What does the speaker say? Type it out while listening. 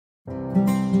It's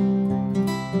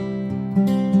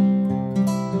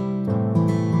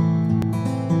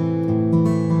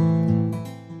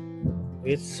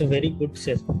a very good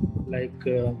session. Like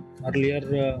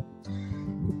earlier,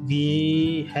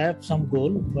 we have some goal,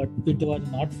 but it was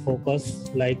not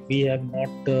focused. Like we have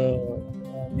not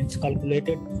means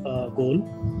calculated goal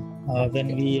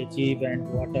when we achieve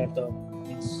and what are the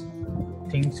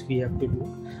things we have to do.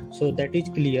 So that is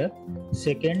clear.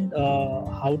 Second,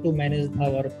 how to manage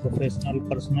our professional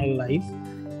personal life,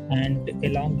 and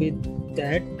along with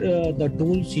that, the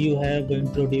tools you have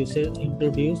introduced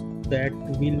that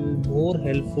will more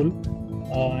helpful.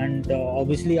 And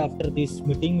obviously after this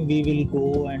meeting we will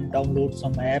go and download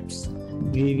some apps.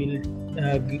 We will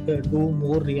do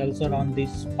more rehearsal on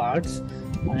these parts,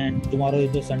 and tomorrow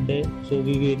is the Sunday, so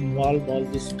we will involve all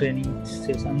these training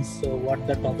sessions, what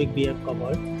the topic we have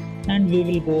covered, and we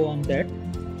will go on that.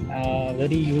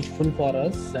 Very useful for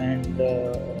us, and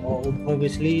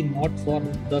obviously not for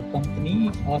the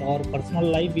company or our personal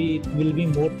life. It will be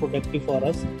more productive for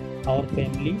us, our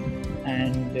family,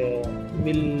 and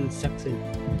will succeed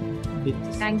with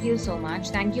this. Thank you so much.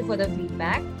 Thank you for the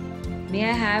feedback. May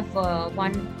I have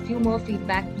few more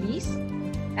feedback, please?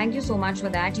 Thank you so much for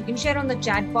that. You can share on the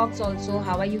chat box also.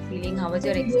 How are you feeling? How was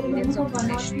your experience of the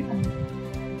session?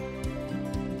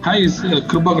 Hi, it's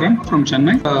Krupagaran from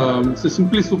Chennai. It's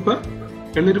simply super.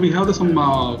 Earlier we have some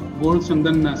goals and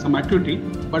then some activity,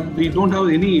 but we don't have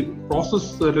any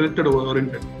process related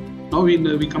oriented. Now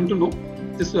we come to know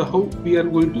this how we are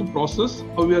going to process,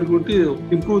 how we are going to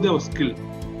improve our skill.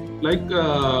 Like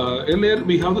earlier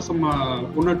we have some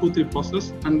 1 or 2, 3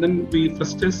 process, and then we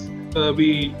first test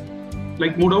we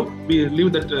like moved out, we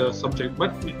leave that subject.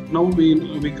 But now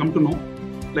we come to know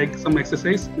like some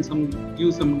exercise, some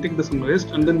take some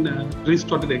rest, and then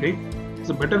restart it again. It's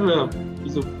a better,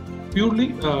 it's a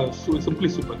purely simply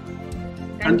super.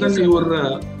 And then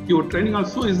your training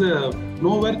also is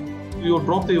nowhere you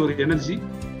drop your energy.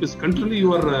 It's continually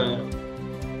your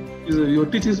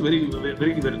teaching is very,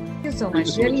 very, very. Thank you so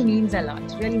much. Really means a lot.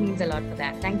 Really means a lot for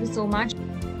that. Thank you so much.